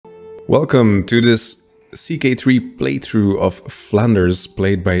Welcome to this CK3 playthrough of Flanders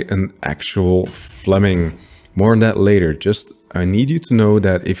played by an actual Fleming. More on that later. Just I need you to know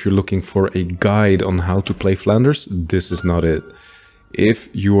that if you're looking for a guide on how to play Flanders, this is not it. If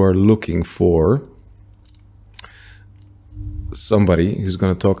you are looking for somebody who's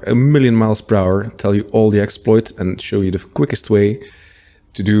going to talk a million miles per hour, tell you all the exploits and show you the quickest way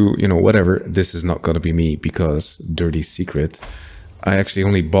to do, whatever, this is not going to be me, because dirty secret, I actually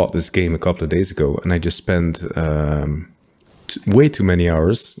only bought this game a couple of days ago and I just spent way too many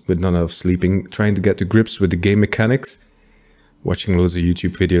hours with none of sleeping trying to get to grips with the game mechanics, watching loads of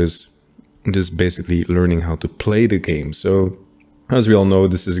YouTube videos, and just basically learning how to play the game. So as we all know,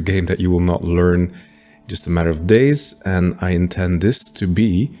 this is a game that you will not learn in just a matter of days, and I intend this to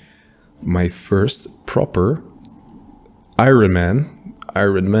be my first proper Iron Man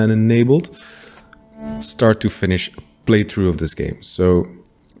enabled start to finish playthrough of this game. So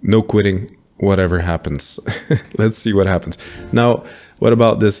no quitting, whatever happens. Let's see what happens. Now, what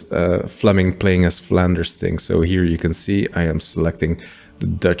about this Fleming playing as Flanders thing? So here you can see I am selecting the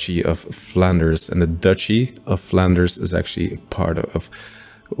Duchy of Flanders, and the Duchy of Flanders is actually a part of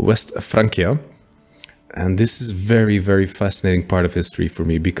West Francia. And this is very, very fascinating part of history for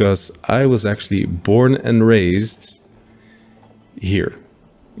me, because I was actually born and raised here.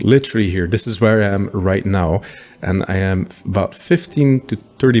 Literally here. This is where I am right now, and I am about 15 to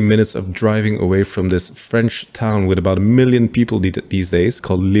 30 minutes of driving away from this French town with about 1 million people these days,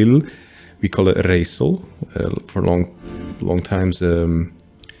 called Lille. We call it Rijssel for long times. This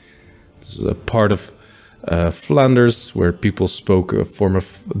is a part of Flanders where people spoke a form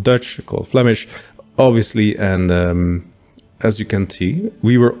of Dutch called Flemish, obviously, and as you can see,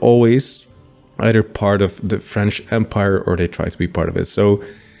 we were always either part of the French Empire or they tried to be part of it. So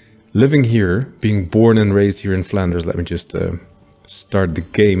living here, being born and raised here in Flanders, let me just start the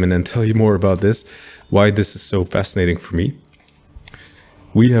game and then tell you more about this, why this is so fascinating for me.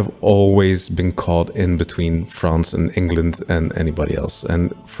 We have always been caught in between France and England and anybody else.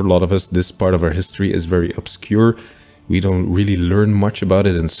 And for a lot of us, this part of our history is very obscure. We don't really learn much about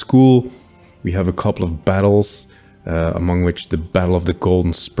it in school. We have a couple of battles, among which the Battle of the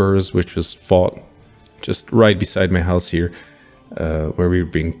Golden Spurs, which was fought just right beside my house here, where we were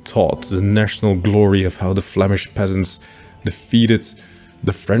being taught the national glory of how the Flemish peasants defeated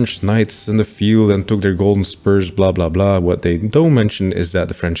the French knights in the field and took their golden spurs, blah, blah, blah. What they don't mention is that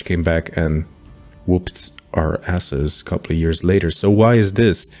the French came back and whooped our asses a couple of years later. So why is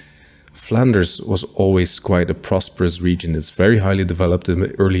this? Flanders was always quite a prosperous region. It's very highly developed in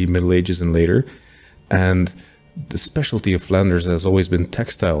the early Middle Ages and later. And the specialty of Flanders has always been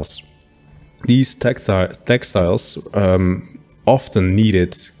textiles. These textiles often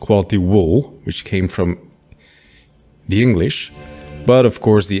needed quality wool, which came from the English. But of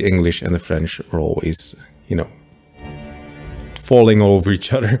course, the English and the French are always, falling all over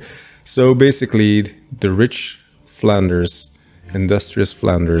each other. So basically, the rich Flanders, industrious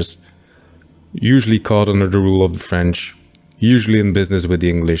Flanders, usually caught under the rule of the French, usually in business with the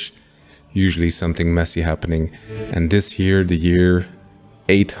English, usually something messy happening. And this here, the year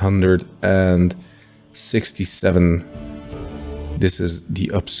 867, this is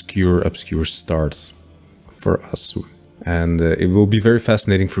the obscure start for us. And it will be very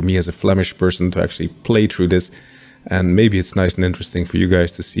fascinating for me as a Flemish person to actually play through this. And maybe it's nice and interesting for you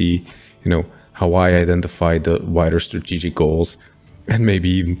guys to see, how I identify the wider strategic goals, and maybe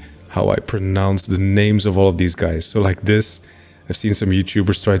even how I pronounce the names of all of these guys. So like this, I've seen some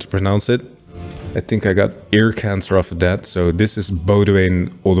YouTubers try to pronounce it. I think I got ear cancer off of that. So this is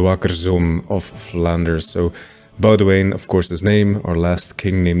Boudewijn Odoakerzoon of Flanders. So Boudewijn, of course, his name, our last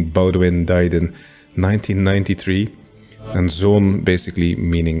king named Boudewijn, died in 1993. And zoon basically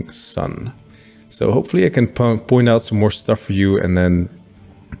meaning son. So hopefully I can point out some more stuff for you and then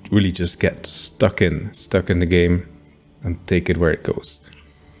really just get stuck in the game and take it where it goes.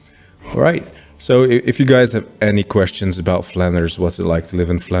 All right. So if you guys have any questions about Flanders, what's it like to live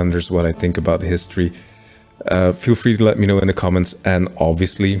in Flanders, what I think about the history, feel free to let me know in the comments. And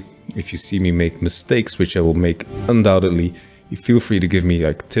obviously, if you see me make mistakes, which I will make undoubtedly, you feel free to give me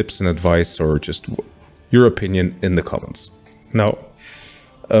like tips and advice or just your opinion in the comments. Now,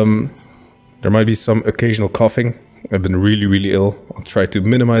 there might be some occasional coughing. I've been really ill. I'll try to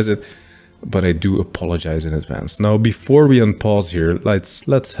minimize it, but I do apologize in advance. Now, before we unpause here,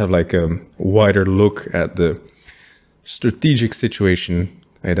 let's have like a wider look at the strategic situation,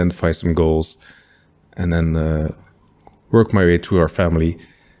 identify some goals, and then work my way through our family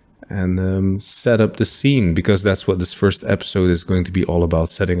and set up the scene, because that's what this first episode is going to be all about,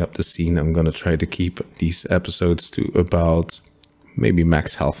 setting up the scene. I'm going to try to keep these episodes to about maybe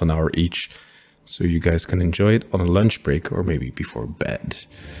max half an hour each, so you guys can enjoy it on a lunch break or maybe before bed.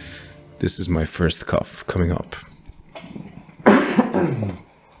 This is my first cough coming up.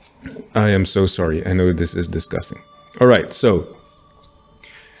 I am so sorry. I know this is disgusting. All right, so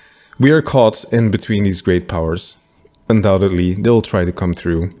we are caught in between these great powers. Undoubtedly, they'll try to come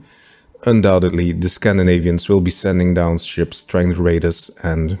through. Undoubtedly, the Scandinavians will be sending down ships trying to raid us,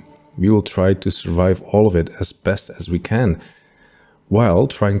 and we will try to survive all of it as best as we can, while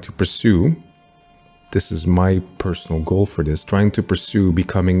trying to pursue, this is my personal goal for this, trying to pursue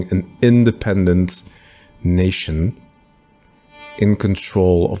becoming an independent nation in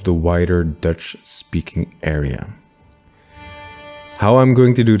control of the wider Dutch-speaking area. How I'm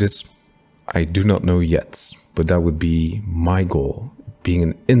going to do this, I do not know yet, but that would be my goal, being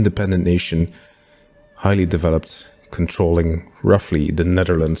an independent nation, highly developed, controlling roughly the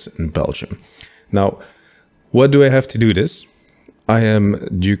Netherlands and Belgium. Now, what do I have to do this? I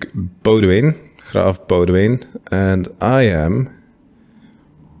am Duke Boudewijn, Graaf Boudewijn, and I am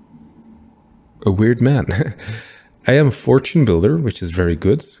a weird man. I am a fortune builder, which is very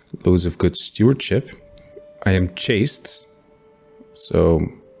good, loads of good stewardship. I am chaste, so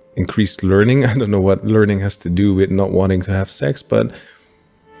increased learning. I don't know what learning has to do with not wanting to have sex, but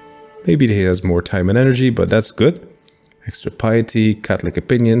maybe he has more time and energy, but that's good. Extra piety, Catholic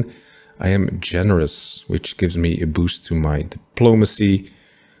opinion. I am generous, which gives me a boost to my diplomacy,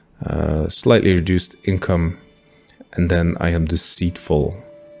 slightly reduced income, and then I am deceitful.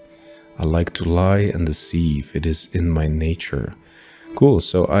 I like to lie and deceive. It is in my nature. Cool,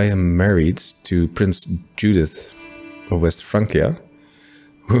 so I am married to Prince Judith of West Francia,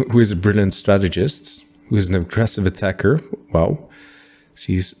 who is a brilliant strategist, who is an aggressive attacker. Wow.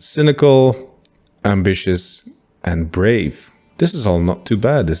 She's cynical, ambitious, and brave. This is all not too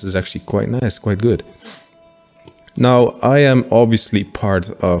bad. This is actually quite nice, quite good. Now, I am obviously part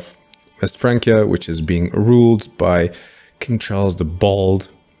of West Francia, which is being ruled by King Charles the Bald,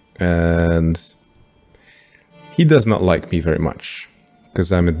 and he does not like me very much,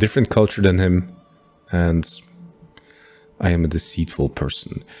 because I'm a different culture than him, and I am a deceitful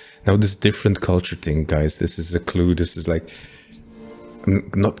person. Now, this different culture thing, guys, this is a clue. This is like,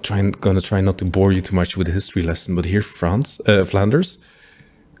 I'm not gonna try not to bore you too much with the history lesson, but here Flanders,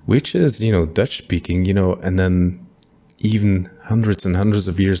 which is, you know, Dutch speaking, you know, and then even hundreds and hundreds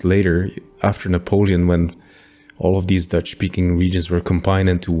of years later, after Napoleon, when all of these Dutch speaking regions were combined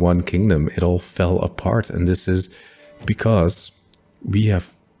into one kingdom, it all fell apart. And this is because we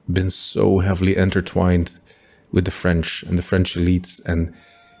have been so heavily intertwined with the French and the French elites, and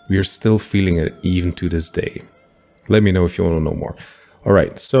we are still feeling it even to this day. Let me know if you want to know more. All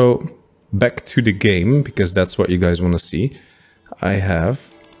right, so back to the game, because that's what you guys want to see. I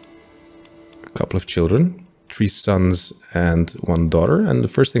have a couple of children, 3 sons and 1 daughter. And the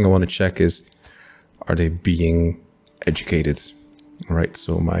first thing I want to check is, are they being educated? All right,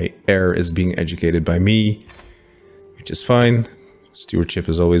 so my heir is being educated by me, which is fine. Stewardship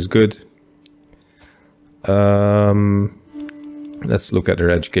is always good. Let's look at their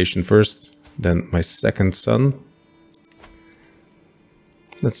education first. Then my second son.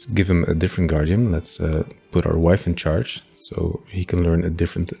 Let's give him a different guardian. Let's put our wife in charge, so he can learn a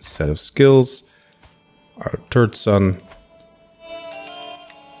different set of skills. Our third son.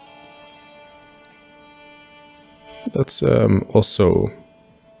 Let's also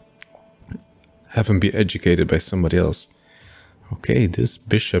have him be educated by somebody else. Okay, this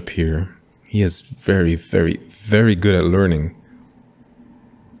bishop here, he is very, very, very good at learning.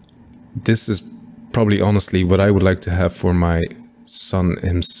 This is probably honestly what I would like to have for my son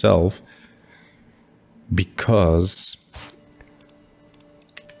himself, because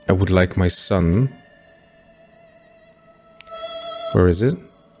I would like my son... Where is it?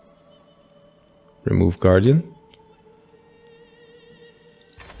 Remove guardian.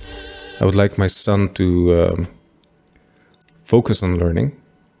 I would like my son to focus on learning,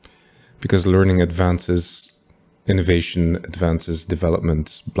 because learning advances innovation, advances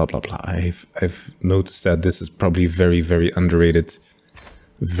development, blah blah blah. I've noticed that this is probably very, very underrated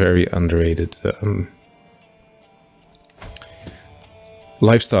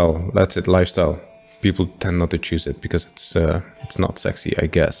lifestyle. That's it, lifestyle. People tend not to choose it because it's not sexy, I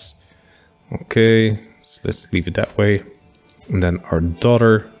guess. Okay, so let's leave it that way. And then our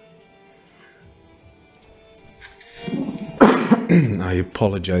daughter. I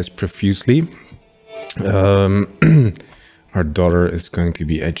apologize profusely. Our daughter is going to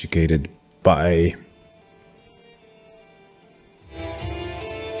be educated by...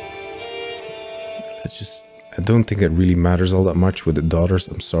 I don't think it really matters all that much with the daughters.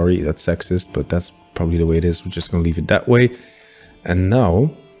 I'm sorry, that's sexist, but that's probably the way it is. We're just going to leave it that way. And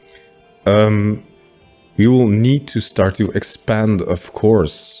now we will need to start to expand, of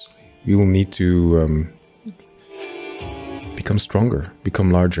course. We will need to become stronger,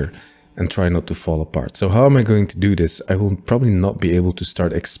 become larger, and try not to fall apart. So how am I going to do this? I will probably not be able to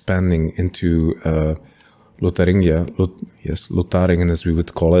start expanding into Lotharingia, Lotharingen as we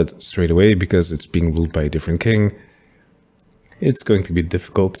would call it, straight away, because it's being ruled by a different king. It's going to be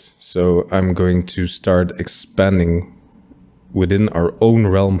difficult, so I'm going to start expanding within our own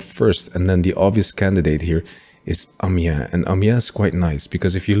realm first, and then the obvious candidate here is Amiens. And Amiens is quite nice,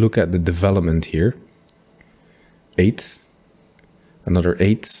 because if you look at the development here, 8, another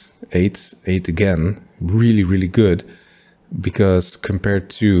 8, 8, 8 again, really, really good, because compared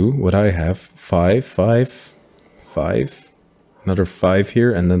to what I have, 5, 5, 5, another 5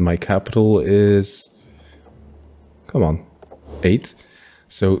 here, and then my capital is, come on, 8.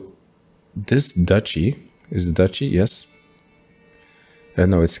 So this duchy, is the duchy, yes.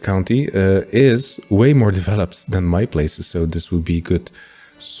 No, it's county, is way more developed than my places, so this will be a good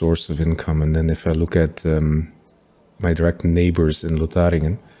source of income. And then if I look at my direct neighbors in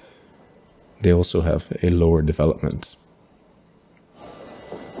Lotharingen, they also have a lower development.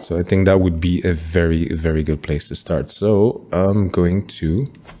 So I think that would be a very, very good place to start. So I'm going to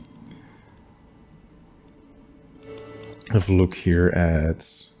have a look here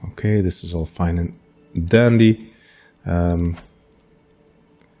at, okay, this is all fine and dandy.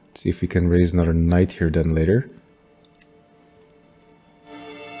 See if we can raise another knight here then later.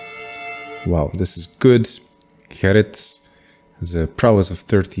 Wow, this is good. Gerrit has a prowess of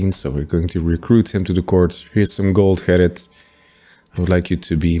 13, so we're going to recruit him to the court. Here's some gold, Gerrit. I would like you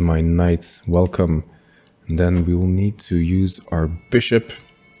to be my knight. Welcome. And then we will need to use our bishop,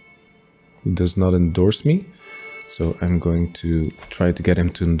 who does not endorse me. So I'm going to try to get him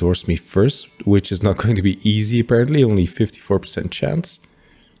to endorse me first, which is not going to be easy apparently, only 54% chance.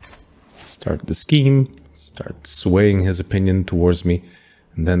 Start the scheme, start swaying his opinion towards me,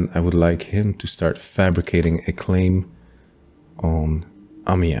 and then I would like him to start fabricating a claim on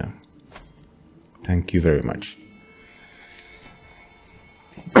Amiens. Thank you very much.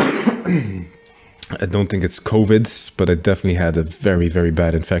 I don't think it's COVID, but I definitely had a very, very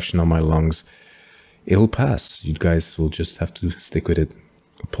bad infection on my lungs. It'll pass. You guys will just have to stick with it.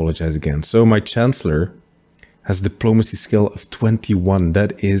 Apologize again. So my chancellor has diplomacy skill of 21.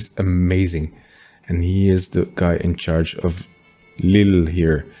 That is amazing. And he is the guy in charge of Lille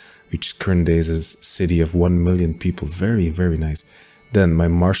here, which current days is a city of 1 million people. Very, very nice. Then my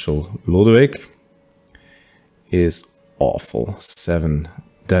marshal, Lodewijk, is awful. 7.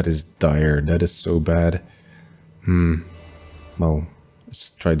 That is dire. That is so bad. Well, let's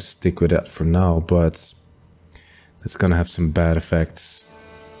try to stick with that for now, but that's gonna have some bad effects.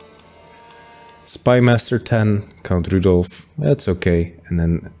 Spymaster 10, Count Rudolf, that's okay. And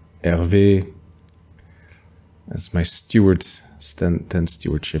then Hervé as my steward, 10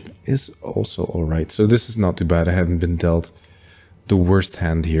 stewardship is also alright. So this is not too bad. I haven't been dealt the worst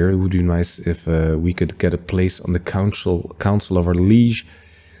hand here. It would be nice if we could get a place on the council of our liege.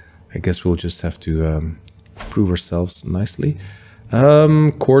 I guess we'll just have to prove ourselves nicely.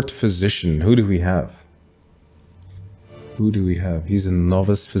 Court physician, who do we have? Who do we have? He's a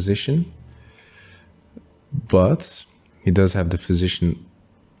novice physician, but he does have the physician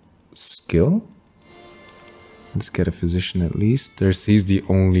skill. Let's get a physician at least. He's the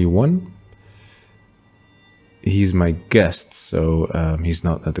only one. He's my guest, so he's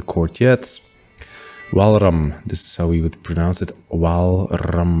not at the court yet. Walram, this is how we would pronounce it.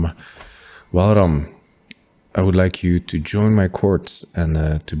 Walram. Walram, I would like you to join my court and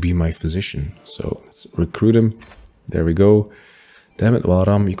to be my physician. So let's recruit him. There we go. Damn it,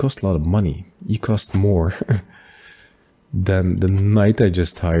 Walram, you cost a lot of money. You cost more than the knight I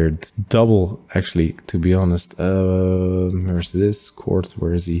just hired. Double, actually, to be honest. Where's this court?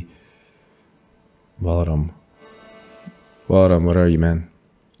 Where is he? Walram. Walram, where are you, man?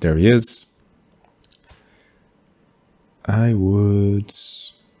 There he is. I would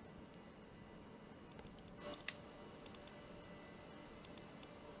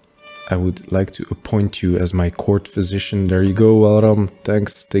like to appoint you as my court physician. There you go, Walram.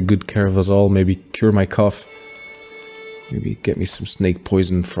 Thanks. Take good care of us all. Maybe cure my cough. Maybe get me some snake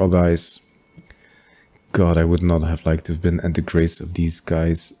poison, frog eyes. God, I would not have liked to have been at the grace of these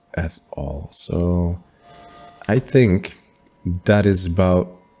guys at all. So I think that is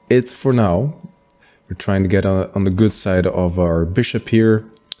about it for now. We're trying to get on the good side of our bishop here.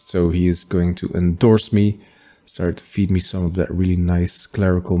 So he is going to endorse me. Start to feed me some of that really nice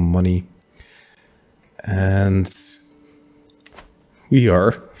clerical money. And we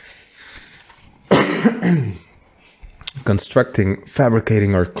are constructing,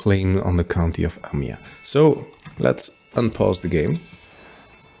 fabricating our claim on the county of Amiens. So let's unpause the game.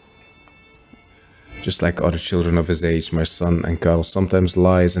 Just like other children of his age, my son and Karl sometimes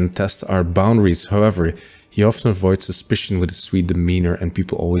lies and tests our boundaries. However, he often avoids suspicion with a sweet demeanor, and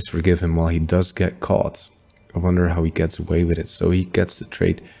people always forgive him while he does get caught. I wonder how he gets away with it. So he gets the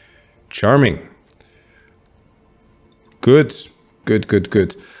trait charming. Good, good, good,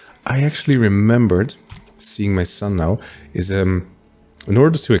 good. I actually remembered, seeing my son now, is in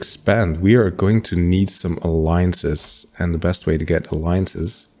order to expand, we are going to need some alliances, and the best way to get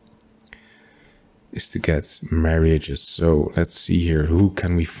alliances is to get marriages. So let's see here, who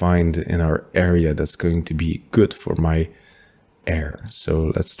can we find in our area that's going to be good for my heir?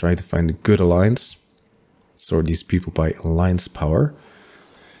 So let's try to find a good alliance. Sort these people by alliance power.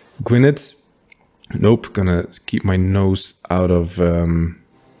 Gwynedd, nope, gonna keep my nose out of the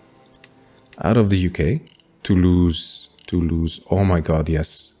UK. Toulouse, oh my god,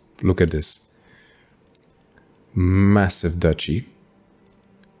 yes, look at this. Massive duchy.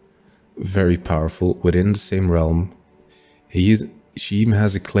 Very powerful within the same realm. She even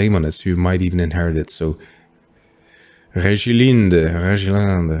has a claim on it, so you might even inherit it. So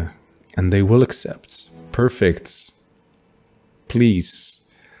Regilinde, and they will accept. Perfect. Please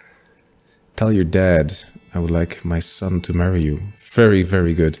tell your dad I would like my son to marry you. Very,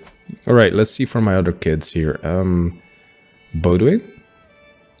 very good. All right, let's see for my other kids here. Baudouin.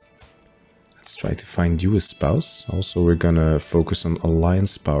 Let's try to find you a spouse. Also, we're gonna focus on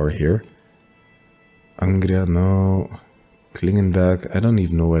alliance power here. Angria, no. Klingenberg, I don't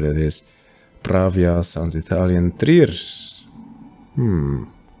even know where that is. Pravia sounds Italian. Trier.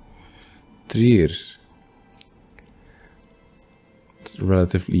 Trier. It's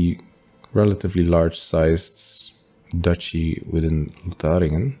relatively large-sized duchy within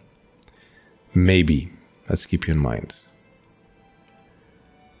Lotharingen. Maybe. Let's keep you in mind.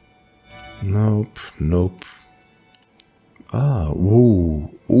 Nope, nope. Ah,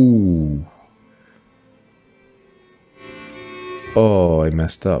 whoa, ooh. Oh, I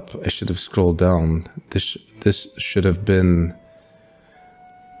messed up. I should have scrolled down. This should have been...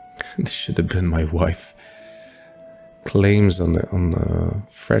 This should have been my wife. Claims on the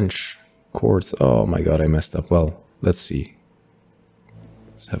French court. Oh my god, I messed up. Well, let's see.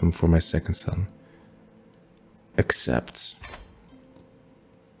 Let's have him for my second son. Accept.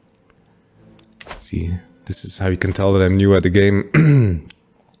 See, this is how you can tell that I'm new at the game.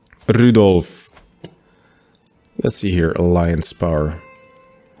 Rudolf. Let's see here, alliance power.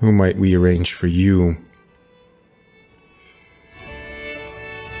 Who might we arrange for you?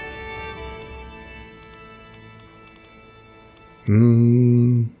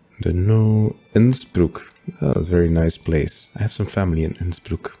 No, Innsbruck. Oh, a very nice place. I have some family in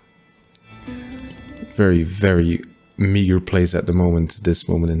Innsbruck. Very, very meager place at the moment, this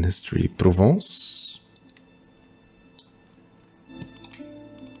moment in history. Provence?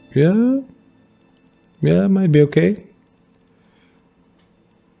 Yeah? Yeah, might be okay.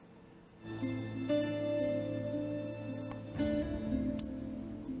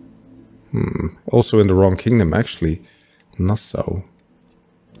 Also in the wrong kingdom, actually. Nassau.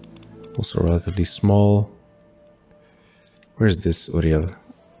 Also relatively small. Where's this Oriel?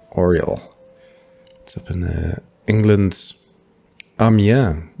 It's up in England.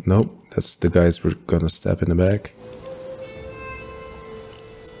 Amiens. Nope, that's the guys we're gonna stab in the back.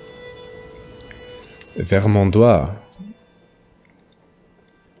 Vermandois.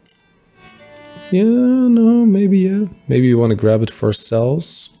 Yeah, no, maybe, yeah. Maybe we want to grab it for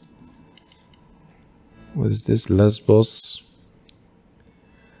ourselves. What is this? Lesbos.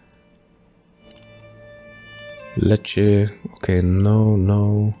 Lecce. Okay, no,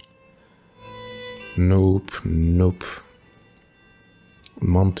 no. Nope, nope.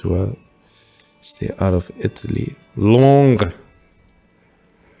 Mantua. Stay out of Italy. Langres.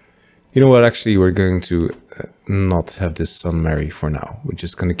 You know what, actually, we're going to not have this son marry for now. We're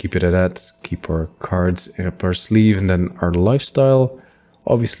just going to keep it at that, keep our cards up our sleeve, and then our lifestyle.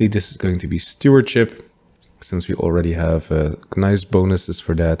 Obviously, this is going to be stewardship, since we already have nice bonuses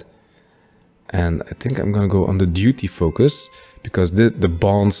for that. And I think I'm going to go on the duty focus, because the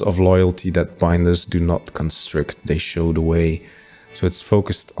bonds of loyalty that bind us do not constrict, they show the way. So it's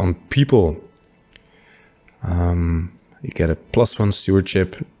focused on people. You get a +1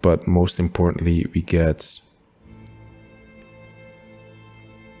 stewardship, but most importantly, we get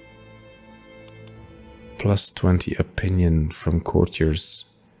 +20 opinion from courtiers.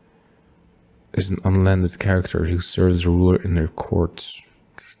 Is an unlanded character who serves the ruler in their court.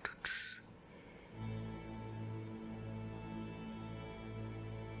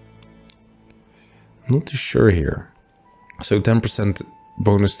 I'm not too sure here. So 10%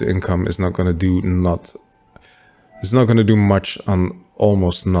 bonus to income is not gonna do it's not gonna do much on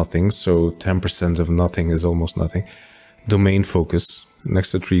almost nothing. So 10% of nothing is almost nothing. Domain focus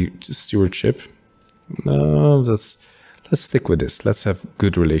next to 3 stewardship. No, let's stick with this. Let's have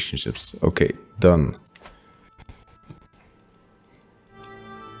good relationships. Okay, done.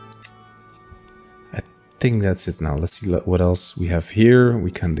 I think that's it now. Let's see what else we have here.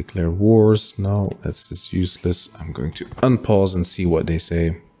 We can declare wars. No, that's just useless. I'm going to unpause and see what they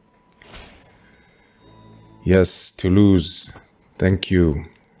say. Yes, Toulouse. Thank you.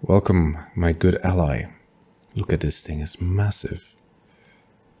 Welcome, my good ally. Look at this thing. It's massive.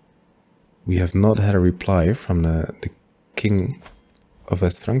 We have not had a reply from the King of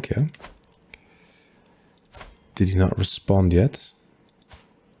West Francia. Did he not respond yet?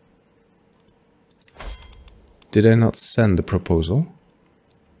 Did I not send the proposal?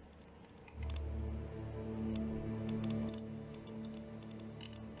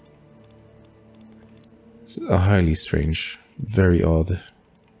 It's highly strange. Very odd.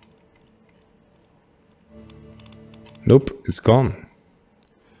 Nope, it's gone.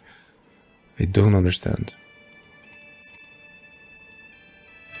 I don't understand.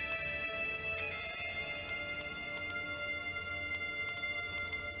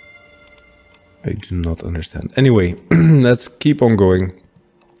 I do not understand. Anyway, let's keep on going.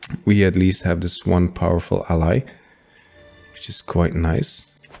 We at least have this one powerful ally, which is quite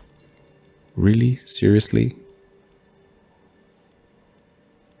nice. Really? Seriously?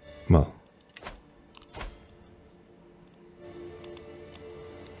 Well.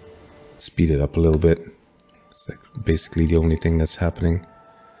 Speed it up a little bit. It's like basically the only thing that's happening.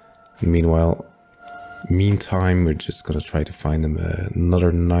 And meantime, we're just gonna try to find them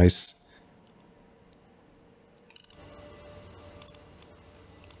another nice...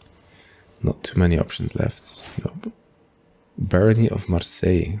 Not too many options left. No. Barony of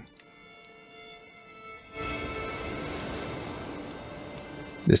Marseille.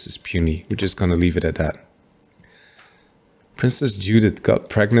 This is puny. We're just gonna leave it at that. Princess Judith got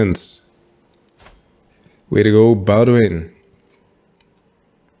pregnant. Way to go, Baudouin.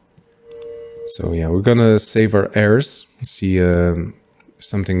 So yeah, we're gonna save our heirs. See if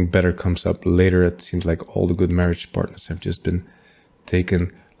something better comes up later. It seems like all the good marriage partners have just been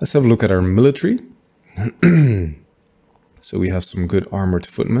taken. Let's have a look at our military. So we have some good armored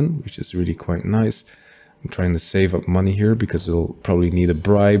footmen, which is really quite nice. I'm trying to save up money here because we'll probably need a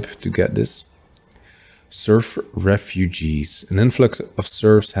bribe to get this. Serf refugees. An influx of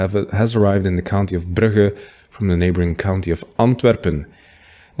serfs has arrived in the county of Brugge from the neighboring county of Antwerpen.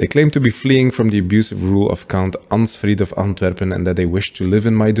 They claim to be fleeing from the abusive rule of Count Ansfried of Antwerpen and that they wish to live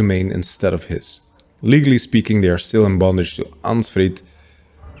in my domain instead of his. Legally speaking, they are still in bondage to Ansfried,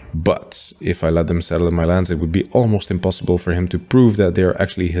 but if I let them settle in my lands, it would be almost impossible for him to prove that they are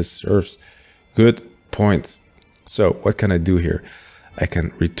actually his serfs. Good point. So, what can I do here? I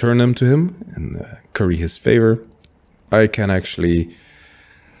can return them to him and curry his favor. I can actually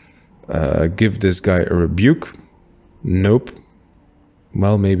give this guy a rebuke. Nope.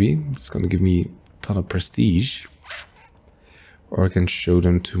 Well, maybe. It's going to give me a ton of prestige. Or I can show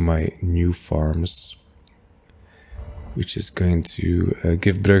them to my new farms, which is going to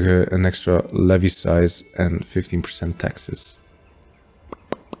give Brugge an extra levy size and 15% taxes.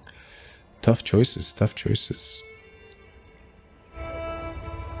 Tough choices, tough choices.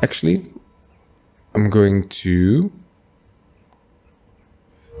 Actually, I'm going to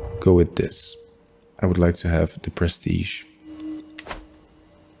go with this. I would like to have the prestige.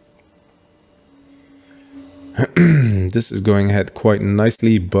 This is going ahead quite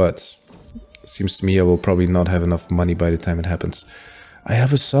nicely, but it seems to me I will probably not have enough money by the time it happens. I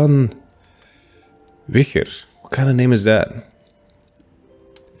have a son. Wicher. What kind of name is that?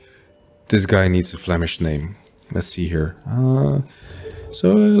 This guy needs a Flemish name. Let's see here.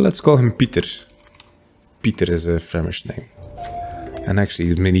 So let's call him Pieter. Pieter is a Flemish name. And actually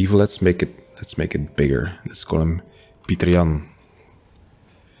it's medieval. Let's make it bigger. Let's call him Pieter Jan.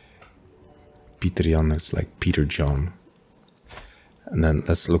 Pieter Jan, it's like Peter John. And then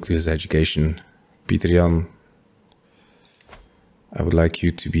let's look to his education. Pieter Jan, I would like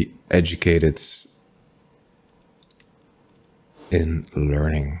you to be educated in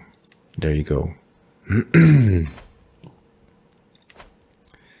learning. There you go.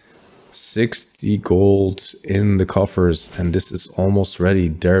 60 gold in the coffers, and this is almost ready.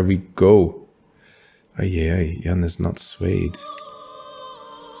 There we go. Ay, Jan is not swayed.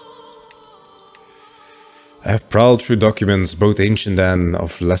 I have prowled through documents, both ancient and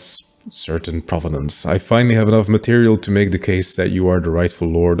of less certain provenance. I finally have enough material to make the case that you are the rightful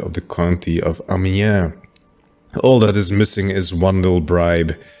lord of the county of Amiens. All that is missing is one little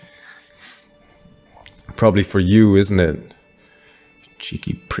bribe. Probably for you, isn't it?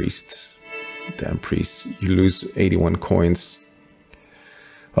 Cheeky priest. Damn priest. You lose 81 coins.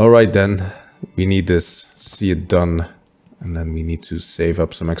 Alright then. We need this. See it done. And then we need to save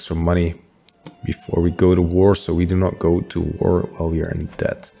up some extra money before we go to war, so we do not go to war while we are in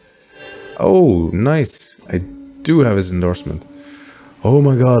debt. Oh, nice. I do have his endorsement. Oh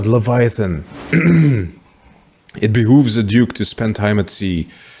my god, Leviathan. It behooves a duke to spend time at sea,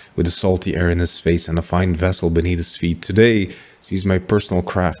 with the salty air in his face and a fine vessel beneath his feet. Today sees my personal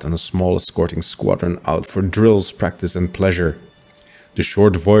craft and a small escorting squadron out for drills, practice and pleasure. The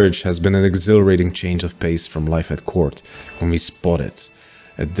short voyage has been an exhilarating change of pace from life at court, when we spotted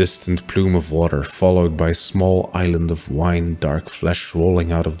a distant plume of water, followed by a small island of wine, dark flesh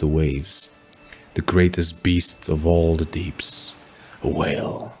rolling out of the waves. The greatest beast of all the deeps. A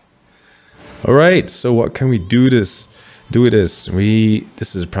whale. Alright, so what can we do this?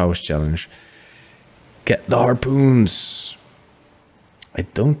 This is a prowess challenge. Get the harpoons. I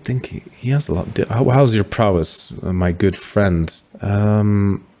don't think he has a lot. How's your prowess, my good friend?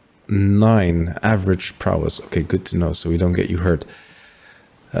 9 average prowess. Okay, good to know, so we don't get you hurt.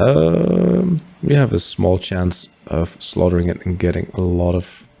 We have a small chance of slaughtering it and getting a lot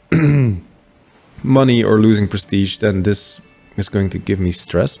of money or losing prestige. Then this is going to give me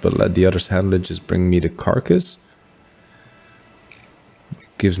stress, but let the others handle it. Just bring me the carcass.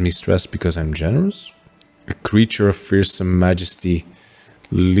 It gives me stress because I'm generous. A creature of fearsome majesty.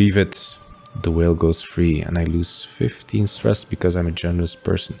 Leave it. The whale goes free and I lose 15 stress because I'm a generous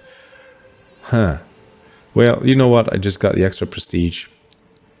person. Huh. Well, you know what? I just got the extra prestige.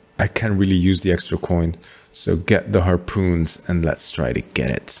 I can't really use the extra coin. So get the harpoons and let's try to get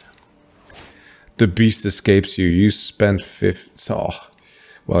it. The beast escapes you. You spent 50... Oh,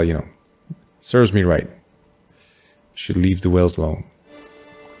 well, you know. Serves me right. Should leave the whales alone.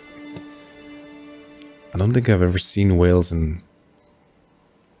 I don't think I've ever seen whales in...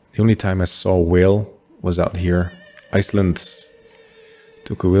 The only time I saw a whale was out here. Iceland.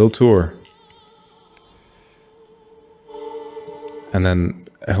 Took a whale tour. And then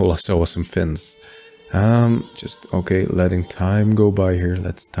all I saw was some fins. Okay, letting time go by here.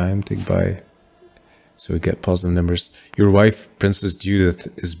 Let's time tick by. So we get positive numbers. Your wife, Princess Judith,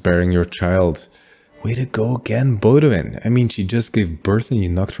 is bearing your child. Way to go again, Bodwin. I mean, she just gave birth and you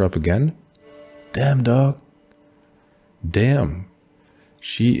knocked her up again? Damn, dog. Damn.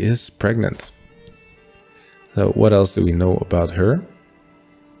 She is pregnant. So what else do we know about her?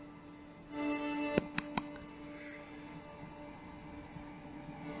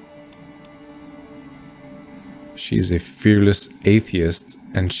 She is a fearless atheist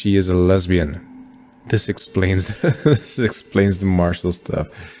and she is a lesbian. This explains the martial stuff.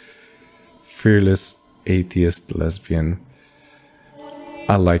 Fearless atheist lesbian.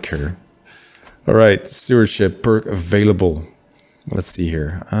 I like her. Alright, stewardship perk available. Let's see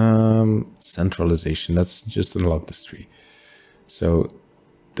here. Centralization. Let's just unlock this tree. So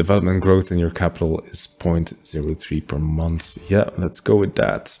development growth in your capital is 0.03 per month. Yeah, let's go with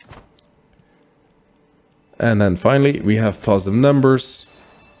that. And then finally we have positive numbers.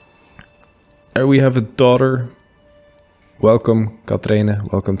 And we have a daughter. Welcome, Katrine.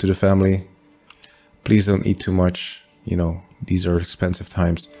 Welcome to the family. Please don't eat too much. You know, these are expensive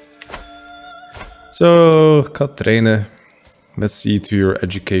times. So, Katrine, let's see to your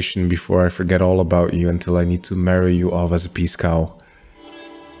education before I forget all about you until I need to marry you off as a peace cow.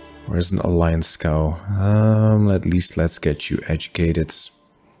 Or as an alliance cow. At least let's get you educated.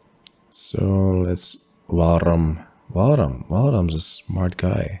 So, let's... Walram's a smart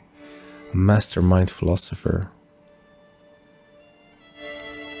guy. Mastermind philosopher.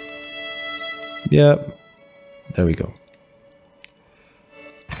 Yeah, there we go.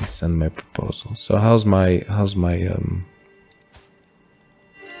 Let's send my proposal. So how's my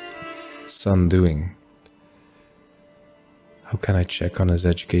son doing? How can I check on his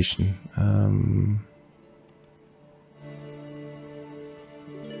education?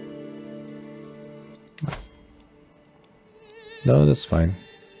 No, that's fine.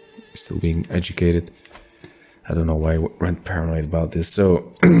 Still being educated. I don't know why I went paranoid about this.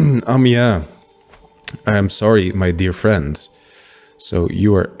 So, yeah. I am sorry, my dear friend. So,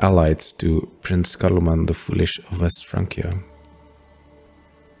 you are allied to Prince Carloman the Foolish of West Francia.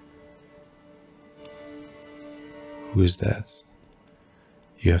 Who is that?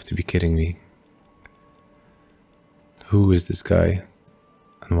 You have to be kidding me. Who is this guy?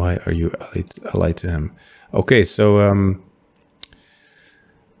 And why are you allied to him? Okay, so,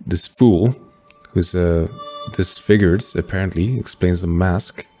 this fool, who's disfigured, apparently, explains the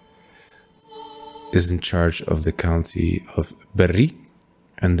mask. is in charge of the county of Berry,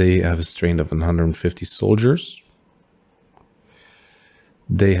 and they have a strain of 150 soldiers.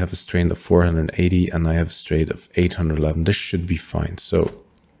 They have a strain of 480, and I have a strain of 811. This should be fine. So,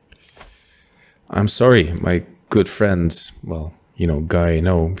 I'm sorry, my good friend, well, you know, guy I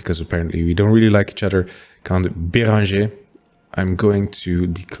know, because apparently we don't really like each other, Count Béranger, I'm going to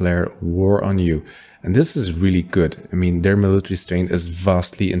declare war on you. And this is really good. I mean, their military strain is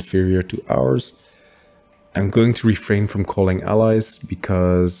vastly inferior to ours. I'm going to refrain from calling allies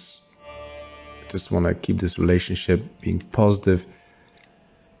because I just want to keep this relationship being positive.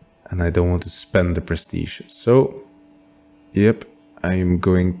 And I don't want to spend the prestige. So, yep, I'm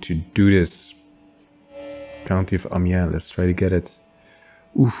going to do this. County of Amiens, let's try to get it.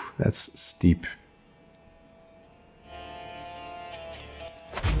 Oof, that's steep.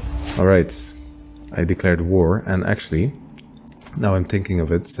 Alright, I declared war, and actually, now I'm thinking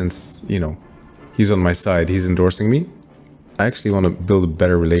of it, since, you know, he's on my side, he's endorsing me. I actually want to build a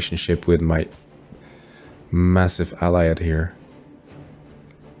better relationship with my massive ally out here.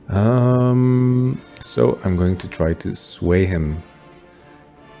 So I'm going to try to sway him,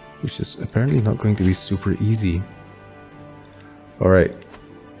 which is apparently not going to be super easy. Alright.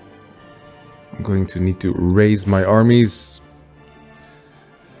 I'm going to need to raise my armies.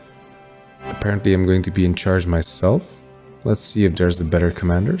 Apparently I'm going to be in charge myself. Let's see if there's a better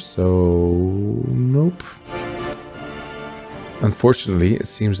commander. So, nope. Unfortunately, it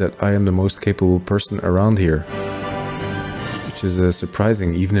seems that I am the most capable person around here, which is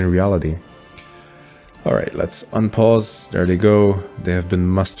surprising even in reality. Alright, let's unpause. There they go. They have been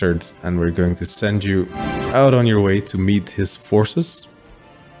mustered, and we're going to send you out on your way to meet his forces.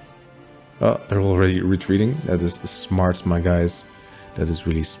 Oh, they're already retreating. That is smart, my guys. That is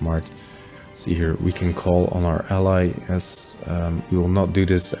really smart. See here, we can call on our ally. Yes, we will not do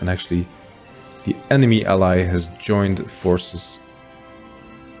this, and actually the enemy ally has joined forces.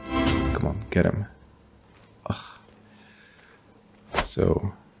 Come on, get him. Ugh.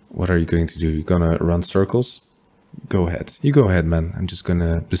 So, what are you going to do? You're gonna run circles? Go ahead. You go ahead, man. I'm just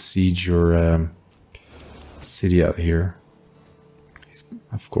gonna besiege your city out here.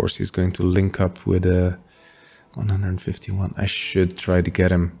 Of course, he's going to link up with 151. I should try to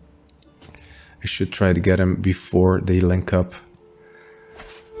get him. I should try to get him before they link up.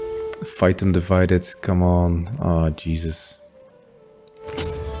 Fight them divided. Come on. Oh, Jesus.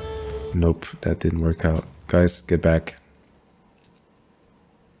 Nope, that didn't work out. Guys, get back.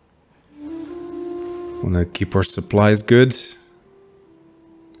 Wanna keep our supplies good.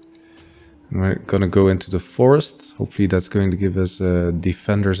 And we're gonna go into the forest. Hopefully that's going to give us a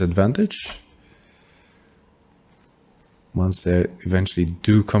defender's advantage. Once they eventually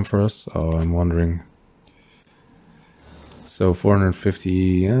do come for us. Oh, I'm wondering. So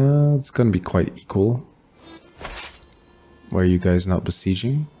 450, it's gonna be quite equal. Why are you guys not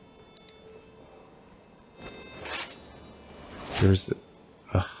besieging? There's...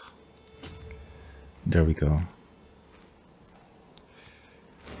 Ugh. There we go.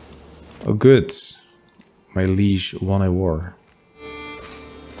 Oh, good. My liege won a war.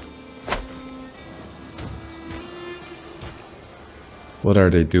 What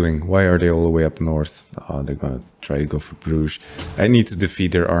are they doing? Why are they all the way up north? Oh, they're gonna try to go for Bruges. I need to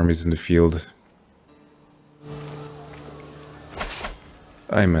defeat their armies in the field.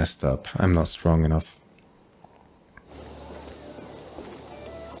 I messed up. I'm not strong enough.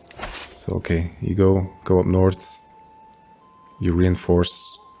 So, okay, you go up north. You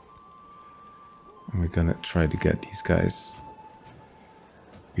reinforce. And we're gonna try to get these guys.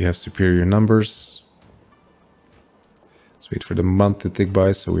 We have superior numbers. Wait for the month to tick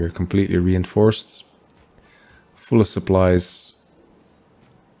by, so we are completely reinforced. Full of supplies.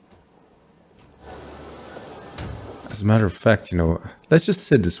 As a matter of fact, you know, let's just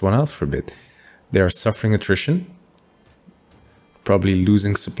sit this one out for a bit. They are suffering attrition. Probably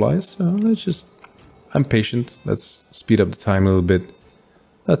losing supplies, so let's just... I'm patient. Let's speed up the time a little bit.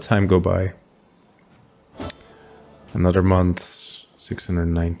 Let time go by. Another month.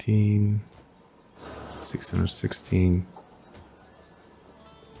 619. 616.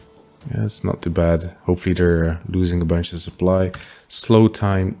 Yeah, it's not too bad. Hopefully they're losing a bunch of supply. Slow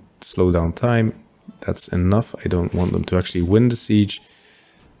down time. That's enough. I don't want them to actually win the siege.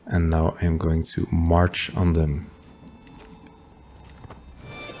 And now I am going to march on them.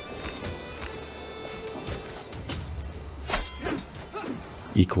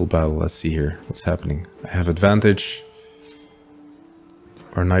 Equal battle. Let's see here. What's happening? I have advantage.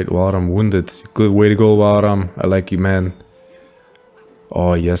 Our knight Waram wounded. Good way to go, Waram. I like you, man.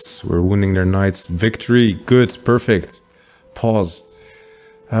 Oh, yes. We're wounding their knights. Victory. Good. Perfect. Pause.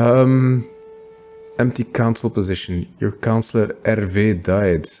 Empty council position. Your councillor RV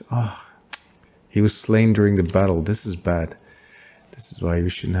died. Ah, he was slain during the battle. This is bad. This is why we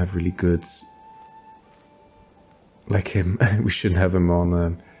shouldn't have really good... like him. We shouldn't have him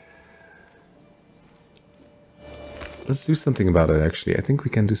on... Let's do something about it, actually. I think we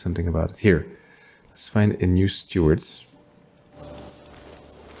can do something about it. Here. Let's find a new steward.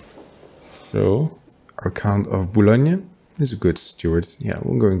 So, our Count of Boulogne is a good steward. Yeah,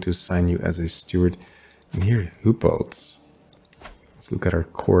 we're going to assign you as a steward. And here, Hupold. Let's look at our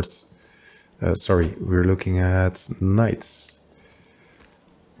court. Sorry, we're looking at knights.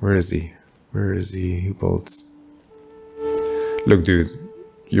 Where is he? Where is he, Hupold? Look, dude,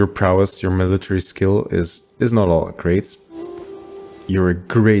 your prowess, your military skill is not all great. You're a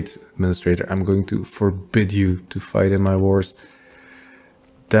great administrator. I'm going to forbid you to fight in my wars.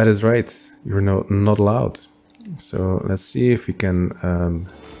 That is right. You're not allowed. So let's see if we can...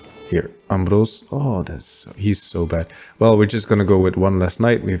 here, Ambrose. Oh, he's so bad. Well, we're just going to go with one last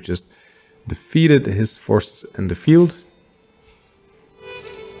knight. We've just defeated his forces in the field.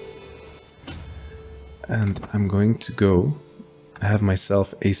 And I'm going to go have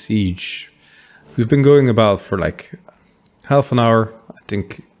myself a siege. We've been going about for like half an hour. I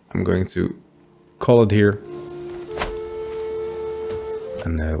think I'm going to call it here.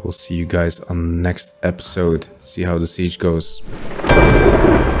 And we'll see you guys on the next episode. See how the siege goes.